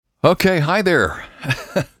Okay, hi there.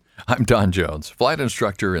 I'm Don Jones, flight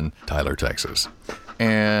instructor in Tyler, Texas.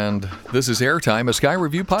 And this is Airtime, a Sky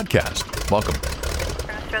Review podcast. Welcome.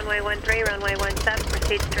 Cross runway 13, runway 17,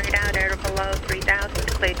 proceed straight out, air below 3000,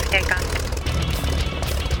 cleared for takeoff.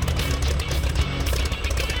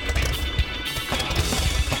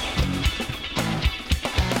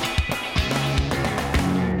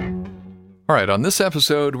 All right, on this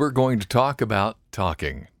episode, we're going to talk about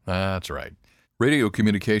talking. That's right. Radio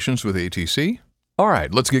communications with ATC. All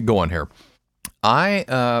right, let's get going here.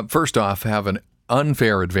 I, first off, have an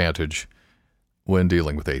unfair advantage when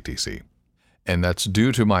dealing with ATC, and that's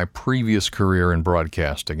due to my previous career in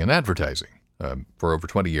broadcasting and advertising. For over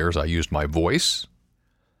 20 years, I used my voice.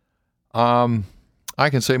 I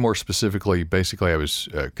can say more specifically, basically, I was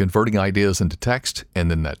converting ideas into text, and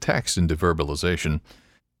then that text into verbalization,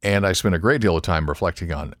 and I spent a great deal of time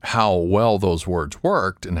reflecting on how well those words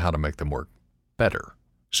worked and how to make them work better.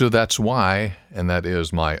 So that's why, and that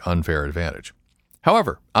is my unfair advantage.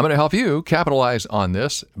 However, I'm going to help you capitalize on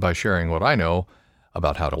this by sharing what I know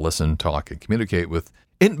about how to listen, talk, and communicate with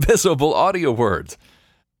invisible audio words.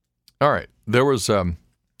 All right, there was a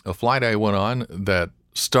flight I went on that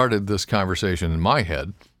started this conversation in my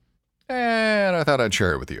head, and I thought I'd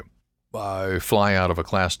share it with you. I fly out of a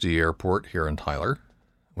Class D airport here in Tyler.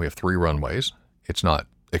 We have 3 runways. It's not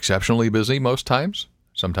exceptionally busy most times.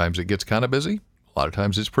 Sometimes it gets kind of busy. A lot of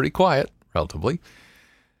times it's pretty quiet, relatively.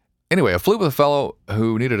 Anyway, I flew with a fellow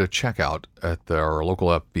who needed a checkout at our local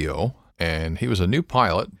FBO, and he was a new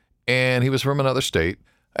pilot, and he was from another state.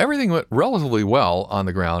 Everything went relatively well on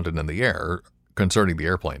the ground and in the air concerning the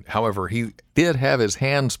airplane. However, he did have his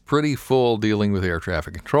hands pretty full dealing with air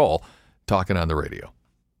traffic control, talking on the radio.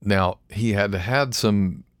 Now, he had had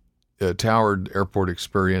some towered airport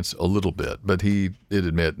experience a little bit, but he did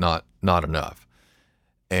admit not enough.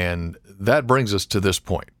 And that brings us to this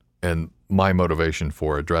point and my motivation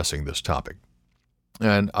for addressing this topic.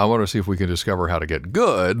 And I want to see if we can discover how to get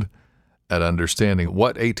good at understanding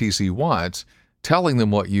what ATC wants, telling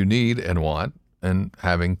them what you need and want, and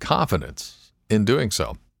having confidence in doing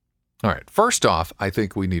so. All right, first off, I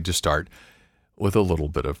think we need to start with a little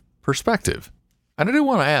bit of perspective. And I do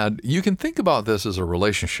want to add, you can think about this as a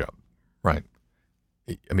relationship, right?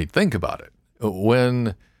 I mean, think about it.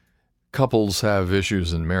 When couples have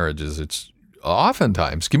issues in marriages, it's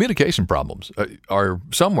oftentimes communication problems are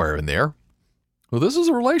somewhere in there. Well, this is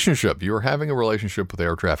a relationship. You're having a relationship with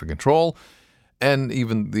air traffic control and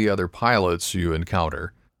even the other pilots you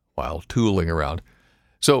encounter while tooling around.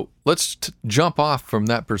 So let's jump off from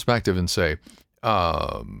that perspective and say,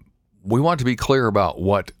 we want to be clear about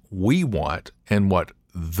what we want and what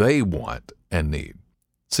they want and need.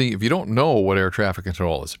 See, if you don't know what air traffic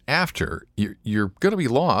control is after, you're going to be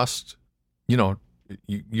lost. You know,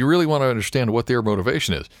 you really want to understand what their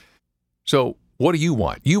motivation is. So what do you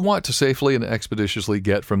want? You want to safely and expeditiously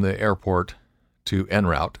get from the airport to en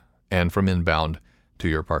route and from inbound to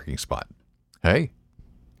your parking spot. Hey,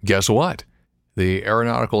 guess what? The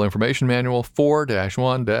Aeronautical Information Manual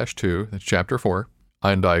 4-1-2, that's Chapter 4,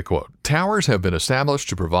 and I quote, "Towers have been established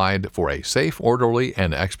to provide for a safe, orderly,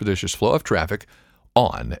 and expeditious flow of traffic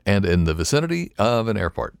on and in the vicinity of an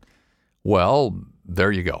airport." Well,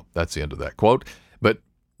 there you go. That's the end of that quote. But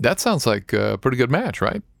that sounds like a pretty good match,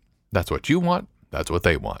 right? That's what you want. That's what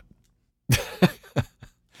they want.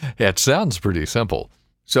 It sounds pretty simple.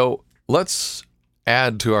 So let's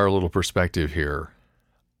add to our little perspective here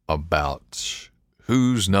about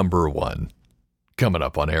who's number one. Coming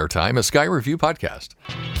up on Airtime, a Sky Review podcast.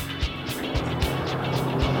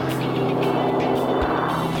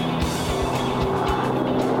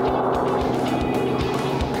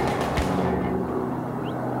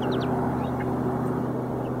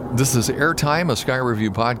 This is Airtime, a Sky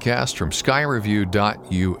Review podcast from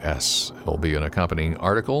skyreview.us. There'll be an accompanying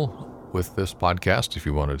article with this podcast if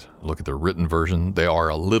you want to look at the written version. They are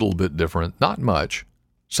a little bit different, not much,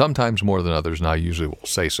 sometimes more than others, and I usually will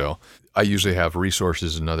say so. I usually have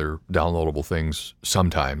resources and other downloadable things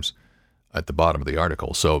sometimes at the bottom of the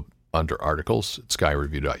article. So under articles at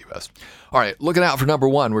skyreview.us. All right, looking out for number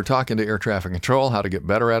one, we're talking to air traffic control, how to get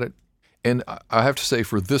better at it. And I have to say,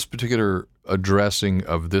 for this particular addressing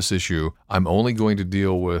of this issue, I'm only going to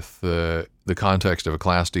deal with the context of a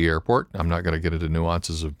Class D airport. I'm not going to get into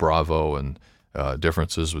nuances of Bravo and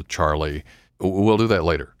differences with Charlie. We'll do that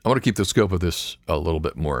later. I want to keep the scope of this a little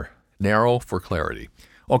bit more narrow for clarity.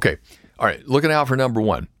 Okay. All right. Looking out for number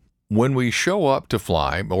one. When we show up to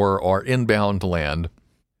fly or are inbound to land,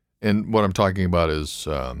 and what I'm talking about is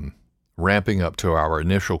ramping up to our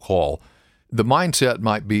initial call, the mindset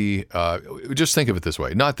might be, just think of it this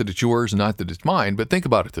way. Not that it's yours, not that it's mine, but think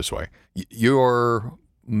about it this way. You're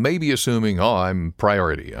maybe assuming, I'm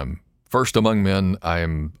priority. I'm first among men. I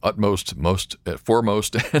am utmost, most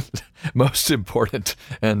foremost, and most important.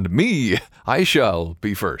 And me, I shall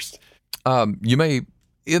be first. You may,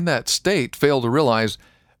 in that state, fail to realize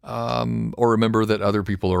or remember that other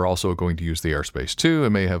people are also going to use the airspace too,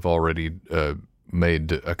 and may have already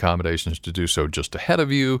made accommodations to do so just ahead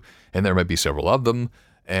of you, and there may be several of them,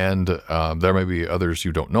 and there may be others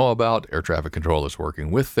you don't know about. Air traffic control is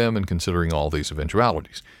working with them and considering all these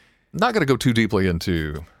eventualities. I'm not going to go too deeply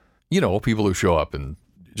into, people who show up and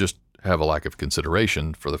just have a lack of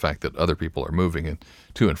consideration for the fact that other people are moving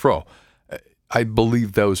to and fro. I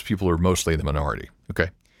believe those people are mostly the minority,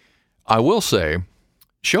 okay? I will say,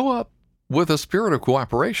 show up with a spirit of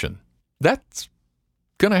cooperation. That's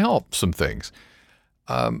going to help some things.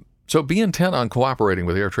 So be intent on cooperating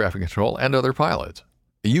with air traffic control and other pilots.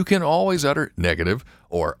 You can always utter negative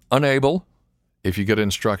or unable if you get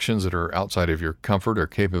instructions that are outside of your comfort or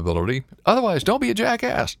capability. Otherwise, don't be a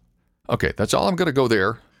jackass. Okay, that's all I'm going to go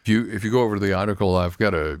there. If you go over to the article, I've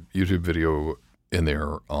got a YouTube video in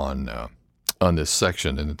there on this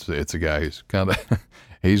section, and it's a guy who's kind of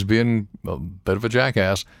he's being a bit of a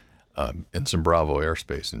jackass in some Bravo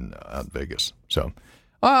airspace out in Vegas. So,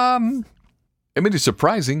 it's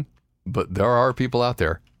surprising, but there are people out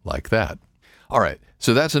there like that. All right,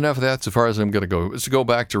 so that's enough of that so far as I'm going to go. Let's go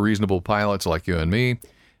back to reasonable pilots like you and me.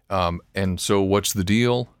 And so what's the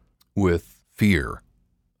deal with fear?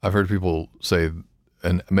 I've heard people say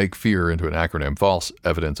and make fear into an acronym: false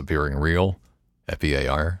evidence appearing real,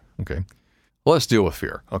 FEAR. Okay. Well, let's deal with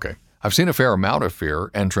fear. Okay. I've seen a fair amount of fear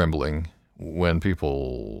and trembling when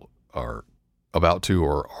people are about to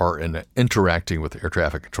or are interacting with air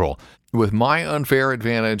traffic control. With my unfair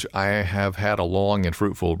advantage, I have had a long and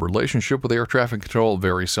fruitful relationship with air traffic control.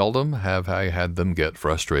 Very seldom have I had them get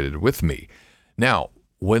frustrated with me. Now,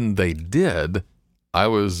 when they did, I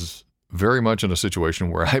was very much in a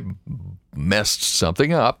situation where I messed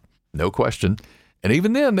something up, no question. And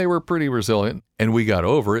even then, they were pretty resilient, and we got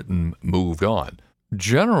over it and moved on.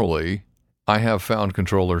 Generally, I have found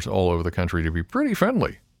controllers all over the country to be pretty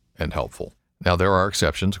friendly and helpful. Now, there are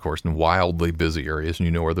exceptions, of course, in wildly busy areas, and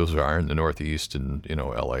you know where those are, in the Northeast and,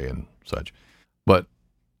 LA and such. But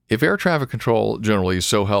if air traffic control generally is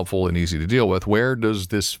so helpful and easy to deal with, where does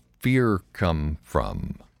this fear come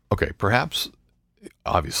from? Okay, perhaps,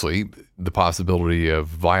 obviously, the possibility of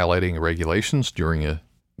violating regulations during a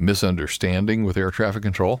misunderstanding with air traffic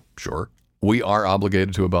control, sure. We are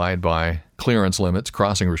obligated to abide by clearance limits,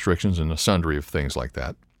 crossing restrictions, and a sundry of things like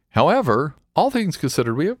that. However, all things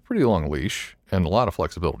considered, we have a pretty long leash and a lot of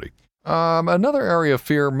flexibility. Another area of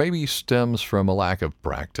fear maybe stems from a lack of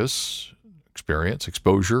practice, experience,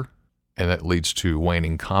 exposure, and that leads to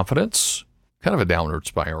waning confidence, kind of a downward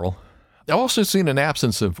spiral. I've also seen an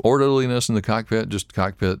absence of orderliness in the cockpit, just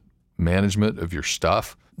cockpit management of your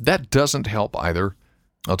stuff. That doesn't help either.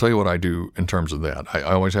 I'll tell you what I do in terms of that. I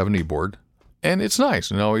always have a knee board, and it's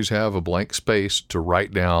nice, and I always have a blank space to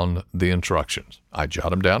write down the instructions. I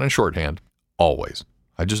jot them down in shorthand. Always.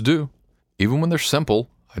 I just do. Even when they're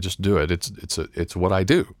simple, I just do it. It's what I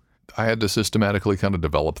do. I had to systematically kind of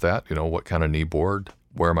develop that, what kind of knee board,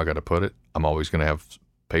 where am I going to put it? I'm always going to have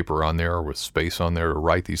paper on there with space on there to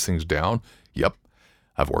write these things down. Yep.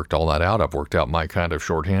 I've worked all that out. I've worked out my kind of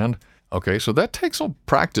shorthand. Okay, so that takes some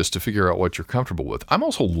practice to figure out what you're comfortable with. I'm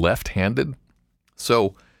also left-handed,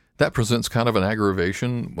 so that presents kind of an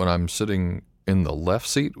aggravation when I'm sitting in the left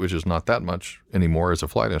seat, which is not that much anymore as a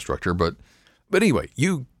flight instructor, but anyway,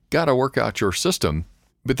 you got to work out your system,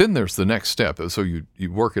 but then there's the next step. So you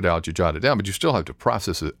work it out, you jot it down, but you still have to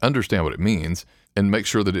process it, understand what it means, and make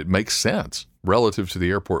sure that it makes sense relative to the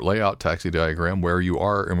airport layout, taxi diagram, where you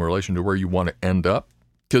are in relation to where you want to end up,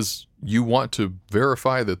 because you want to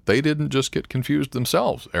verify that they didn't just get confused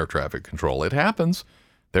themselves, air traffic control. It happens.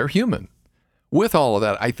 They're human. With all of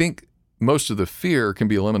that, I think most of the fear can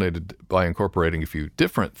be eliminated by incorporating a few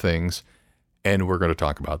different things, and we're going to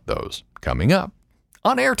talk about those coming up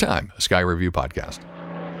on Airtime, a Sky Review podcast.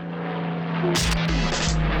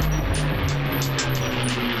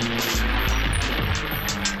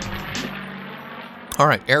 All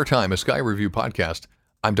right, Airtime, a Sky Review podcast.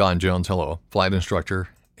 I'm Don Jones. Hello, flight instructor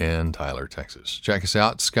in Tyler, Texas. Check us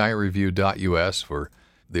out, skyreview.us, for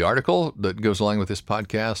the article that goes along with this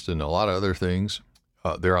podcast and a lot of other things.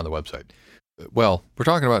 They're on the website. Well, we're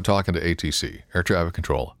talking to ATC, air traffic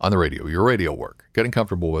control, on the radio, your radio work, getting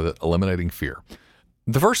comfortable with it, eliminating fear.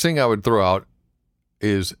 The first thing I would throw out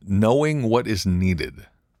is knowing what is needed.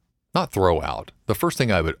 Not throw out. The first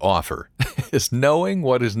thing I would offer is knowing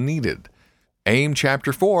what is needed. AIM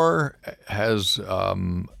Chapter 4 has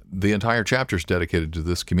the entire chapter is dedicated to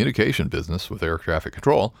this communication business with air traffic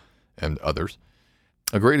control and others.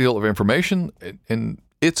 A great deal of information, and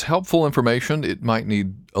it's helpful information. It might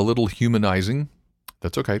need a little humanizing.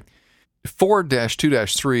 That's okay.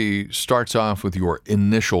 4-2-3 starts off with your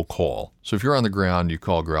initial call. So if you're on the ground, you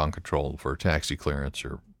call ground control for taxi clearance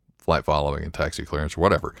or flight following and taxi clearance or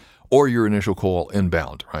whatever, or your initial call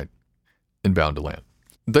inbound, right? Inbound to land.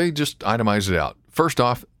 They just itemize it out. First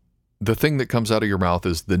off, the thing that comes out of your mouth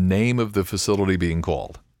is the name of the facility being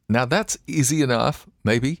called. Now that's easy enough,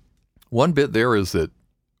 maybe. One bit there is that,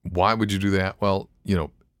 why would you do that? Well,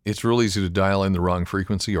 it's real easy to dial in the wrong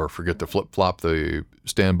frequency or forget to flip-flop the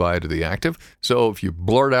standby to the active. So if you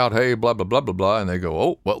blurt out, hey, blah, blah, blah, blah, blah, and they go,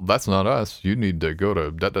 oh, well, that's not us. You need to go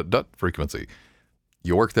to ... frequency.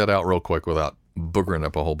 You work that out real quick without boogering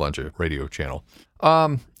up a whole bunch of radio channel.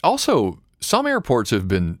 Also, some airports have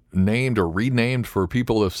been named or renamed for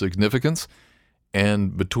people of significance.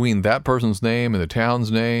 And between that person's name and the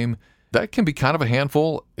town's name, that can be kind of a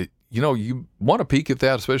handful. You want to peek at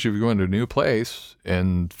that, especially if you're going to a new place,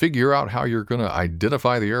 and figure out how you're going to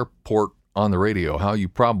identify the airport on the radio, how you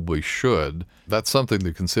probably should. That's something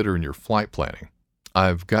to consider in your flight planning.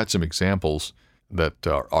 I've got some examples that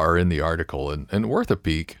are in the article and worth a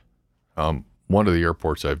peek. One of the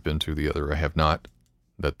airports I've been to, the other I have not.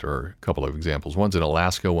 That are a couple of examples. One's in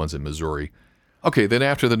Alaska, one's in Missouri. Okay, then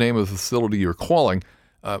after the name of the facility you're calling,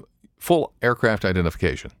 full aircraft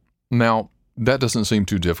identification. Now, that doesn't seem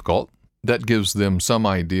too difficult. That gives them some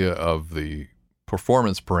idea of the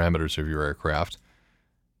performance parameters of your aircraft,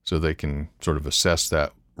 so they can sort of assess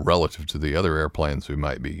that relative to the other airplanes who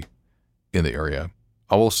might be in the area.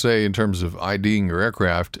 I will say, in terms of IDing your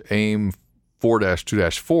aircraft, AIM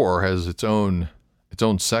 4-2-4 has its own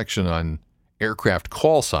section on aircraft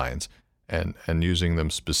call signs and using them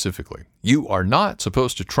specifically. You are not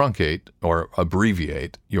supposed to truncate or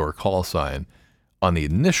abbreviate your call sign on the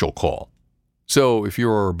initial call. So if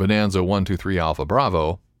you're Bonanza 123 Alpha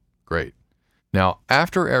Bravo, great. Now,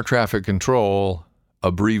 after air traffic control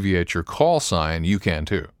abbreviate your call sign, you can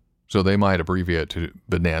too. So they might abbreviate to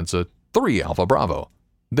Bonanza 3 Alpha Bravo.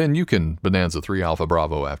 Then you can Bonanza 3 Alpha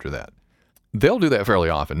Bravo after that. They'll do that fairly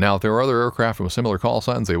often. Now, if there are other aircraft with similar call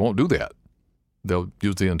signs, they won't do that. They'll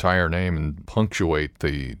use the entire name and punctuate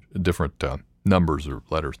the different numbers or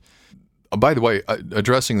letters. By the way,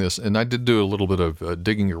 addressing this, and I did do a little bit of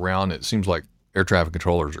digging around. It seems like air traffic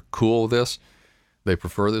controllers are cool with this. They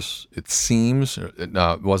prefer this. It seems. It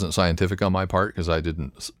wasn't scientific on my part because I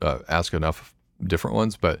didn't ask enough different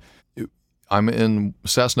ones, but I'm in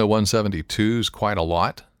Cessna 172s quite a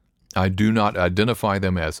lot. I do not identify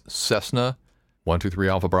them as Cessna 123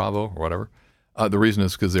 Alpha Bravo or whatever. The reason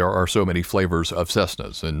is because there are so many flavors of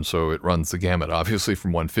Cessnas, and so it runs the gamut, obviously,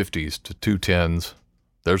 from 150s to 210s.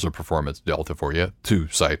 There's a performance delta for you. 2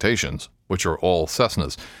 Citations, which are all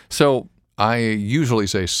Cessnas. So I usually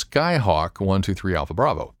say Skyhawk 123 Alpha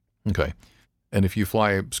Bravo. Okay. And if you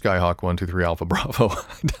fly Skyhawk 123 Alpha Bravo,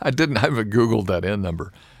 I haven't Googled that N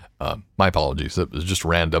number. My apologies. It was just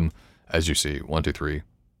random, as you see, 123,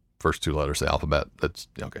 first 2 letters of the alphabet. That's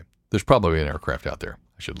okay. There's probably an aircraft out there.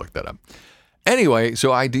 I should look that up. Anyway,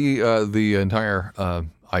 so ID, the entire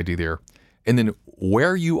ID there. And then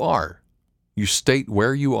where you are, you state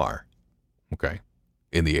where you are. Okay.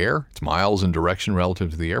 In the air, it's miles in direction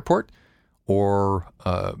relative to the airport, or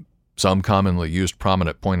some commonly used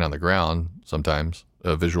prominent point on the ground. Sometimes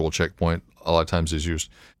a visual checkpoint a lot of times is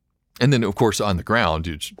used. And then, of course, on the ground,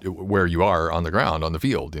 where you are on the ground, on the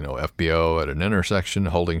field, FBO at an intersection,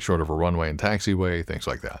 holding short of a runway and taxiway, things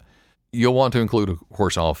like that. You'll want to include, of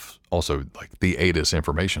course, also like the ATIS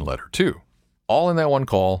information letter too. All in that one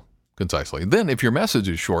call, concisely. Then if your message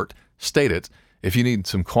is short, state it. If you need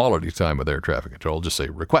some quality time with air traffic control, just say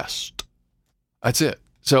request. That's it.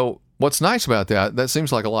 So what's nice about that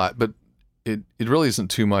seems like a lot, but it really isn't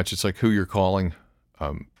too much. It's like who you're calling,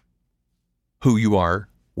 who you are,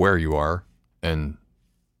 where you are, and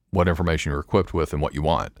what information you're equipped with and what you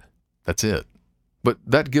want. That's it. But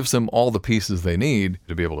that gives them all the pieces they need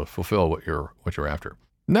to be able to fulfill what you're after.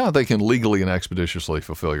 Now they can legally and expeditiously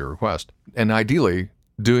fulfill your request. And ideally,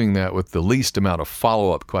 doing that with the least amount of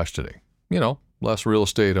follow-up questioning. Less real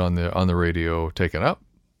estate on the radio taken up,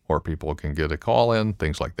 or people can get a call in,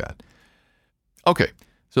 things like that. Okay,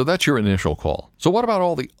 so that's your initial call. So what about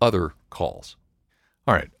all the other calls?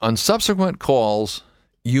 All right, on subsequent calls,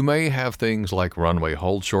 you may have things like runway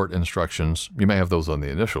hold short instructions. You may have those on the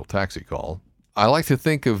initial taxi call. I like to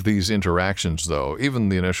think of these interactions, though, even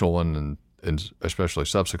the initial one and especially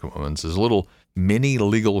subsequent ones, as little mini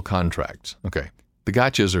legal contracts. Okay. The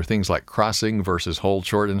gotchas are things like crossing versus hold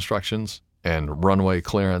short instructions and runway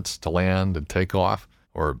clearance to land and take off.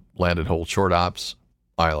 or land and hold short ops,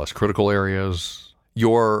 ILS critical areas.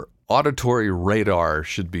 Your auditory radar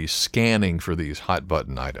should be scanning for these hot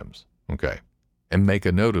button items, okay? And make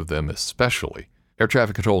a note of them especially. Air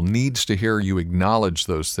traffic control needs to hear you acknowledge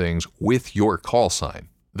those things with your call sign.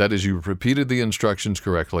 That is, you've repeated the instructions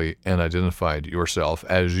correctly and identified yourself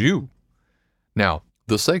as you. Now,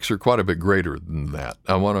 the stakes are quite a bit greater than that.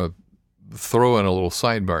 I want to throw in a little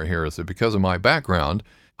sidebar here is that because of my background,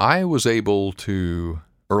 I was able to,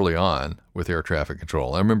 early on with air traffic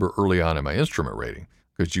control, I remember early on in my instrument rating,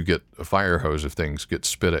 because you get a fire hose if things get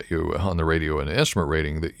spit at you on the radio in an instrument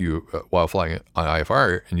rating that you, while flying on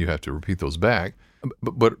IFR, and you have to repeat those back.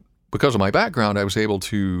 But because of my background, I was able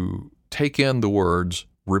to take in the words,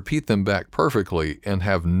 repeat them back perfectly, and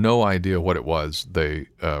have no idea what it was they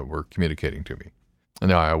were communicating to me. And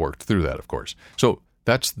now I worked through that, of course. So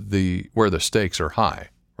that's where the stakes are high,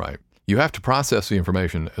 right? You have to process the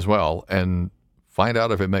information as well and find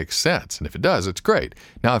out if it makes sense. And if it does, it's great.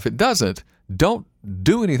 Now, if it doesn't, don't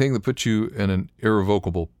do anything that puts you in an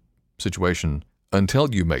irrevocable situation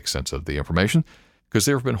until you make sense of the information, because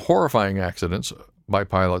there have been horrifying accidents by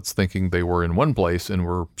pilots thinking they were in one place and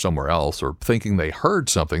were somewhere else, or thinking they heard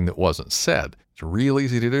something that wasn't said. It's real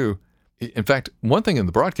easy to do. In fact, one thing in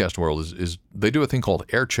the broadcast world is they do a thing called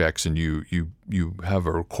air checks, and you have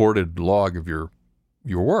a recorded log of your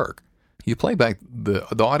work. You play back the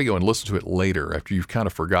audio and listen to it later after you've kind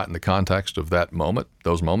of forgotten the context of that moment,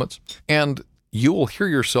 those moments, and you'll hear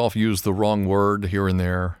yourself use the wrong word here and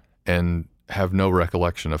there and have no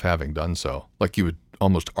recollection of having done so. Like you would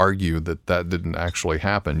almost argue that didn't actually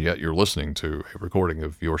happen, yet you're listening to a recording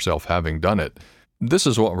of yourself having done it. This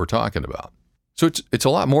is what we're talking about. So it's a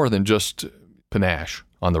lot more than just panache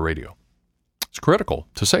on the radio. It's critical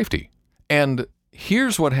to safety. And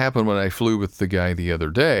here's what happened when I flew with the guy the other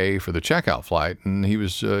day for the checkout flight, and it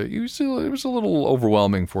was a little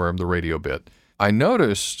overwhelming for him, the radio bit. I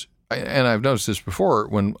noticed, and I've noticed this before,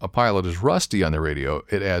 when a pilot is rusty on the radio,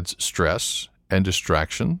 it adds stress and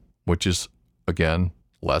distraction, which is, again,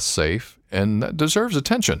 less safe, and that deserves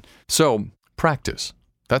attention. So practice.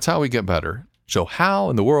 That's how we get better. So how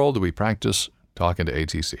in the world do we practice talking to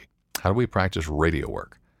ATC? How do we practice radio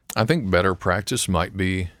work? I think better practice might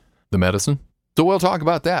be the medicine. So we'll talk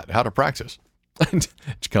about that, how to practice. It's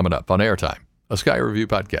coming up on Airtime, a Sky Review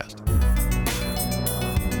podcast.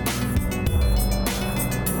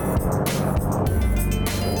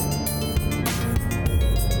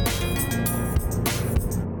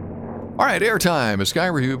 All right, Airtime, a Sky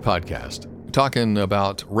Review podcast. Talking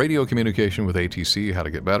about radio communication with ATC, how to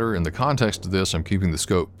get better. In the context of this, I'm keeping the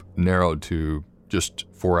scope narrowed to just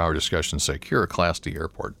 4-hour discussion's sake here at Class D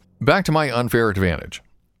Airport. Back to my unfair advantage.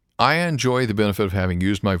 I enjoy the benefit of having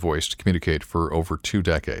used my voice to communicate for over 2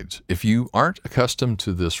 decades. If you aren't accustomed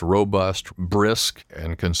to this robust, brisk,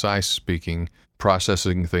 and concise speaking,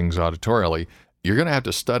 processing things auditorially, you're going to have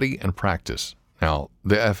to study and practice. Now,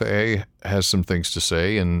 the FAA has some things to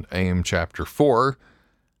say in AIM Chapter 4,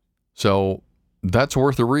 so that's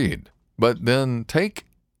worth a read. But then take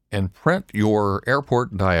and print your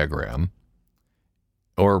airport diagram,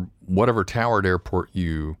 or whatever towered airport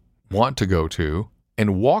you want to go to,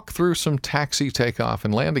 and walk through some taxi takeoff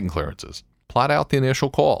and landing clearances. Plot out the initial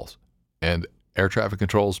calls and air traffic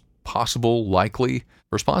control's possible likely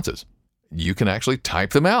responses. You can actually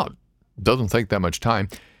type them out. Doesn't take that much time.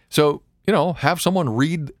 So, have someone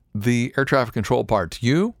read the air traffic control part to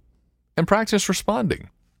you and practice responding.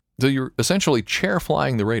 So you're essentially chair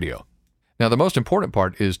flying the radio. Now, the most important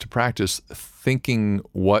part is to practice thinking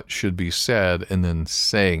what should be said and then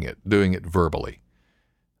saying it, doing it verbally.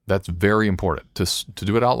 That's very important to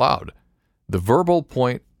do it out loud. The verbal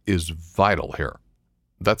point is vital here.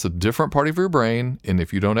 That's a different part of your brain, and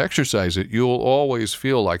if you don't exercise it, you'll always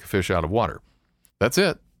feel like a fish out of water. That's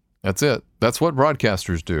it. That's what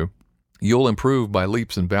broadcasters do. You'll improve by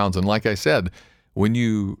leaps and bounds. And like I said, when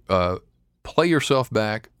you play yourself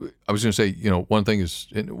back, I was going to say, one thing is,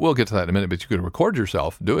 and we'll get to that in a minute, but you could record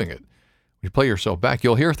yourself doing it. When you play yourself back,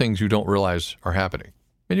 you'll hear things you don't realize are happening,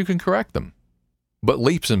 and you can correct them. But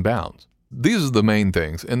leaps and bounds. These are the main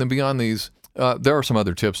things. And then beyond these, there are some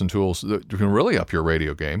other tips and tools that can really up your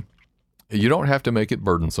radio game. You don't have to make it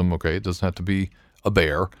burdensome, okay? It doesn't have to be a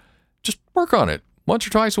bear. Just work on it once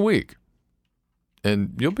or twice a week.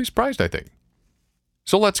 And you'll be surprised, I think.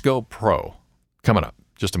 So let's go pro. Coming up,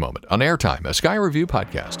 just a moment, on Airtime, a Sky Review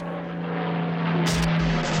podcast.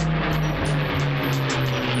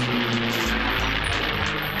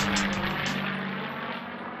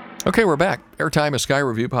 Okay, we're back. Airtime, a Sky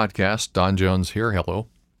Review podcast. Don Jones here. Hello.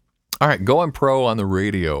 All right, going pro on the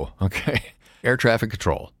radio. Okay, air traffic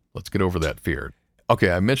control. Let's get over that fear. Okay,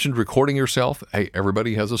 I mentioned recording yourself. Hey,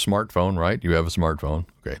 everybody has a smartphone, right? You have a smartphone.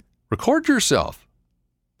 Okay. Record yourself.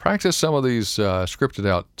 Practice some of these scripted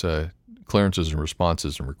out clearances and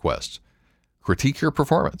responses and requests. Critique your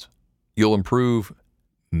performance. You'll improve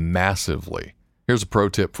massively. Here's a pro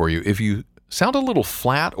tip for you. If you sound a little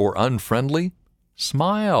flat or unfriendly,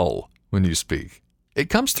 smile when you speak. It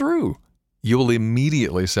comes through. You will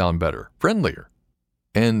immediately sound better, friendlier.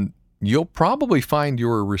 And you'll probably find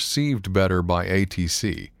you're received better by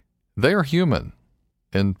ATC. They are human,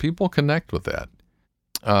 and people connect with that.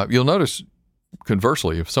 You'll notice,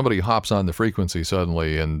 conversely, if somebody hops on the frequency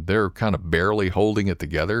suddenly and they're kind of barely holding it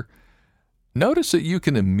together, notice that you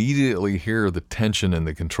can immediately hear the tension in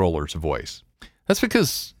the controller's voice. That's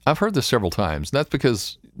because, I've heard this several times, that's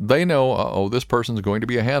because they know, this person's going to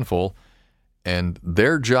be a handful, and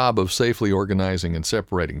their job of safely organizing and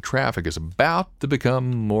separating traffic is about to become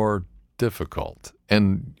more difficult.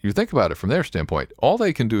 And you think about it from their standpoint, all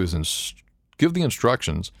they can do is give the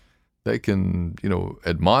instructions. They can,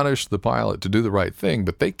 admonish the pilot to do the right thing,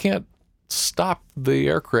 but they can't stop the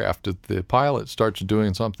aircraft if the pilot starts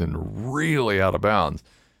doing something really out of bounds.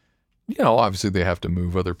 Obviously they have to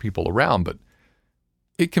move other people around, but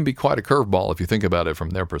it can be quite a curveball if you think about it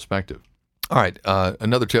from their perspective. All right,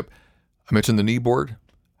 another tip. I mentioned the knee board.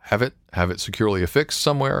 Have it securely affixed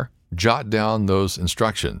somewhere. Jot down those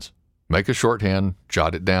instructions. Make a shorthand,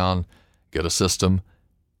 jot it down, get a system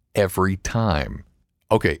every time.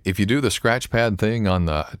 Okay, if you do the scratch pad thing on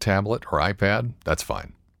the tablet or iPad, that's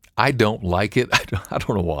fine. I don't like it. I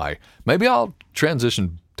don't know why. Maybe I'll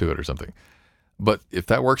transition to it or something. But if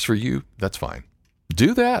that works for you, that's fine.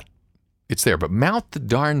 Do that. It's there, but mount the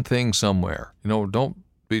darn thing somewhere. Don't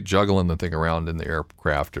be juggling the thing around in the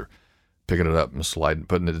aircraft or picking it up and sliding,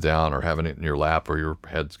 putting it down, or having it in your lap, or your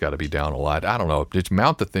head's got to be down a lot. I don't know. Just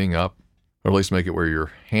mount the thing up, or at least make it where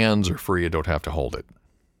your hands are free and don't have to hold it.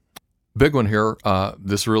 Big one here.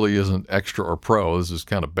 This really isn't extra or pro. This is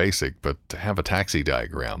kind of basic, but to have a taxi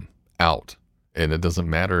diagram out. And it doesn't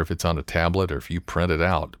matter if it's on a tablet or if you print it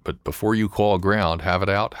out. But before you call ground, have it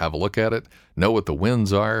out, have a look at it, know what the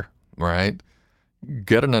winds are, right?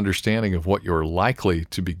 Get an understanding of what you're likely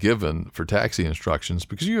to be given for taxi instructions,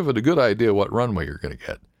 because you have a good idea what runway you're going to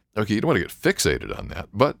get. Okay, you don't want to get fixated on that,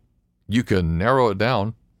 but you can narrow it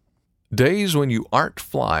down. Days when you aren't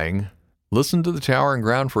flying, listen to the tower and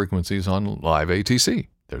ground frequencies on Live ATC.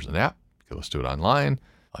 There's an app. You can listen to it online,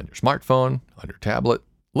 on your smartphone, on your tablet.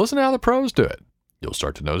 Listen to how the pros do it. You'll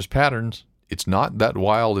start to notice patterns. It's not that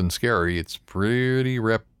wild and scary. It's pretty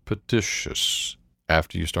repetitious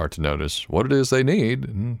after you start to notice what it is they need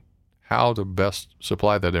and how to best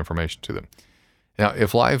supply that information to them. Now,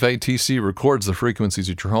 if Live ATC records the frequencies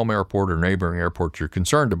at your home airport or neighboring airport you're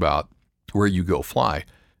concerned about where you go fly,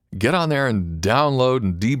 get on there and download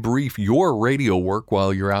and debrief your radio work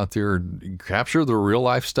while you're out there. Capture the real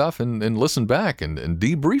life stuff and listen back and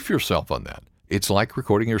debrief yourself on that. It's like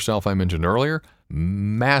recording yourself, I mentioned earlier.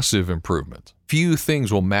 Massive improvement. Few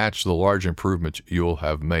things will match the large improvements you'll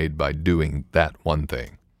have made by doing that one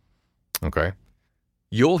thing. Okay?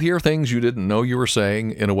 You'll hear things you didn't know you were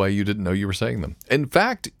saying in a way you didn't know you were saying them. In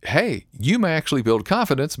fact, hey, you may actually build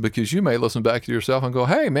confidence because you may listen back to yourself and go,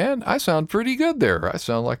 hey, man, I sound pretty good there. I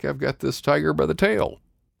sound like I've got this tiger by the tail.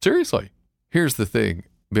 Seriously. Here's the thing.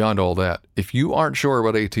 Beyond all that, if you aren't sure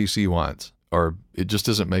what ATC wants, or it just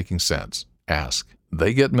isn't making sense, ask.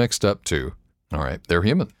 They get mixed up too. All right, they're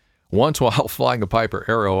human. Once while flying a Piper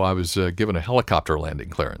Arrow, I was given a helicopter landing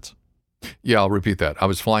clearance. Yeah, I'll repeat that. I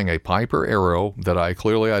was flying a Piper Arrow that I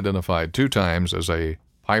clearly identified 2 times as a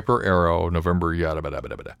Piper Arrow November yada bada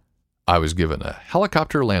bada bada. I was given a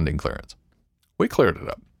helicopter landing clearance. We cleared it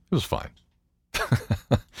up. It was fine.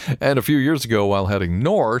 And a few years ago, while heading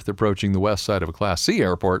north, approaching the west side of a Class C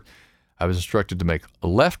airport, I was instructed to make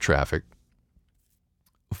left traffic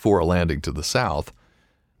for a landing to the south.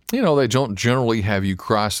 They don't generally have you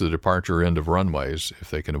cross the departure end of runways if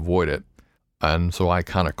they can avoid it. And so I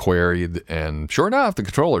kind of queried, and sure enough, the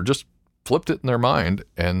controller just flipped it in their mind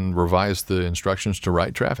and revised the instructions to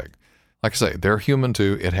right traffic. Like I say, they're human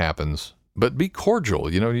too. It happens. But be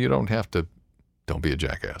cordial. You don't be a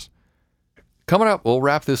jackass. Coming up, we'll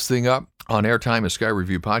wrap this thing up on Airtime, a Sky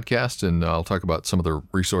Review podcast, and I'll talk about some of the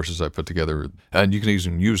resources I put together. And you can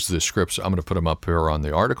even use the scripts. I'm going to put them up here on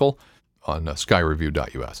the article on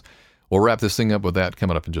skyreview.us. We'll wrap this thing up with that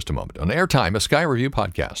coming up in just a moment on Airtime, a Sky Review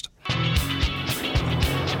podcast.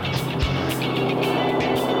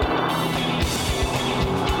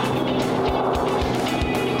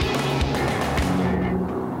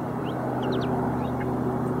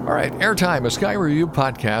 All right, Airtime, a Sky Review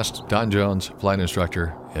podcast. Don Jones, flight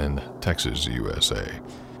instructor in Texas, USA.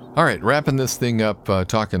 All right, wrapping this thing up,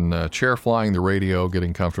 talking chair flying the radio,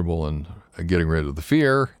 getting comfortable and getting rid of the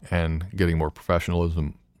fear and getting more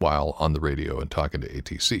professionalism while on the radio and talking to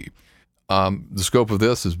ATC. The scope of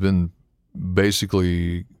this has been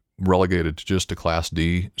basically relegated to just a Class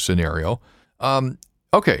D scenario.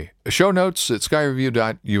 Okay, show notes at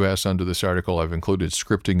skyreview.us. Under this article, I've included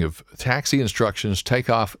scripting of taxi instructions,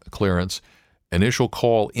 takeoff clearance, initial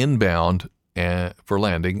call inbound for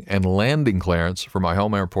landing, and landing clearance for my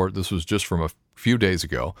home airport. This was just from a few days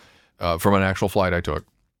ago, from an actual flight I took.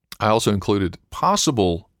 I also included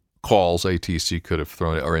possible calls ATC could have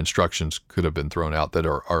thrown, or instructions could have been thrown out that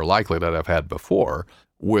are likely that I've had before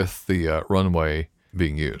with the runway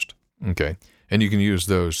being used. Okay. And you can use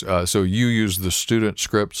those. So you use the student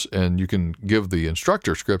scripts and you can give the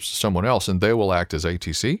instructor scripts to someone else and they will act as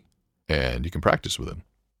ATC and you can practice with them.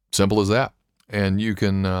 Simple as that. And you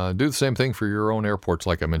can do the same thing for your own airports,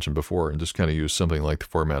 like I mentioned before, and just kind of use something like the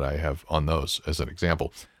format I have on those as an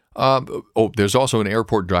example. There's also an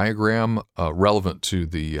airport diagram relevant to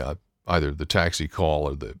the either the taxi call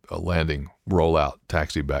or the landing rollout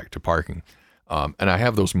taxi back to parking. And I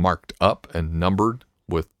have those marked up and numbered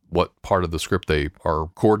with what part of the script they are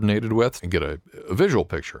coordinated with and get a visual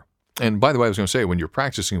picture. And by the way, I was going to say, when you're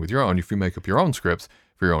practicing with your own, if you make up your own scripts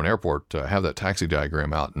for your own airport, have that taxi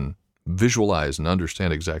diagram out and visualize and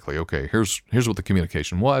understand exactly, okay, here's what the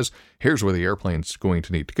communication was, here's where the airplane's going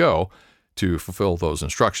to need to go to fulfill those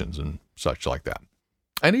instructions and such like that.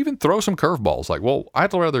 And even throw some curveballs like, well,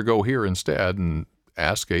 I'd rather go here instead, and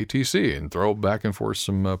ask ATC and throw back and forth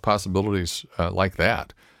some possibilities like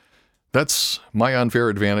that. That's my unfair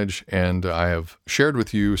advantage, and I have shared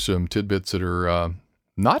with you some tidbits that are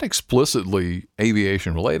not explicitly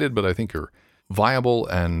aviation related, but I think are viable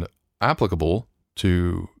and applicable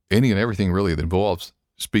to any and everything really that involves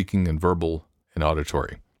speaking and verbal and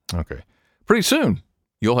auditory. Okay. Pretty soon,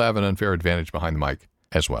 you'll have an unfair advantage behind the mic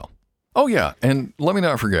as well. Oh yeah, and let me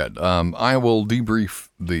not forget, I will debrief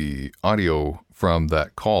the audio from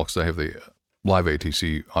that call because I have the live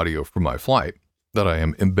ATC audio from my flight that I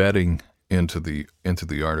am embedding into the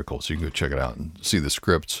article, so you can go check it out and see the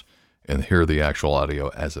scripts and hear the actual audio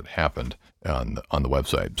as it happened on the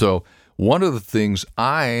website. So one of the things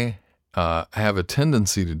I have a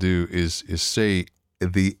tendency to do is say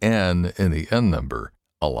the N in the N number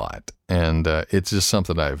a lot, and it's just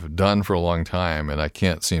something I've done for a long time, and I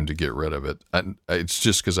can't seem to get rid of it. It's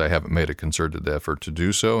just because I haven't made a concerted effort to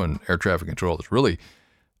do so, and air traffic control is really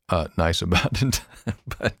nice about it,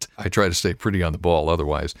 but I try to stay pretty on the ball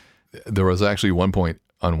otherwise. There was actually one point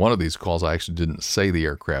on one of these calls I actually didn't say the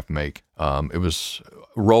aircraft make. It was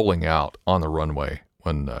rolling out on the runway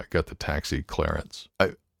when I got the taxi clearance.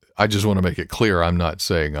 I just want to make it clear I'm not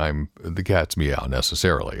saying I'm the cat's meow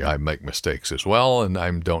necessarily. I make mistakes as well, and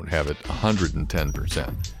I don't have it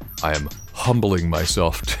 110%. I am humbling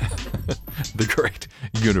myself to the great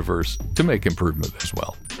universe to make improvement as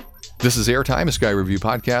well. This is Airtime, a Sky Review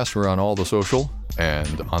podcast. We're on all the social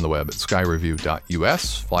and on the web at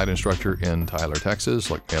skyreview.us. Flight instructor in Tyler, Texas.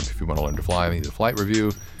 Look up if you want to learn to fly, need a flight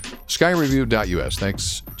review. skyreview.us.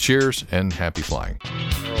 Thanks, cheers, and happy flying.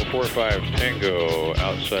 45 Tango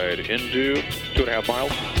outside Hindu, 2.5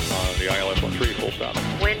 miles on the ILS 13, full stop.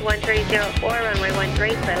 Wind 1304, runway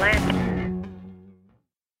 13, clear land.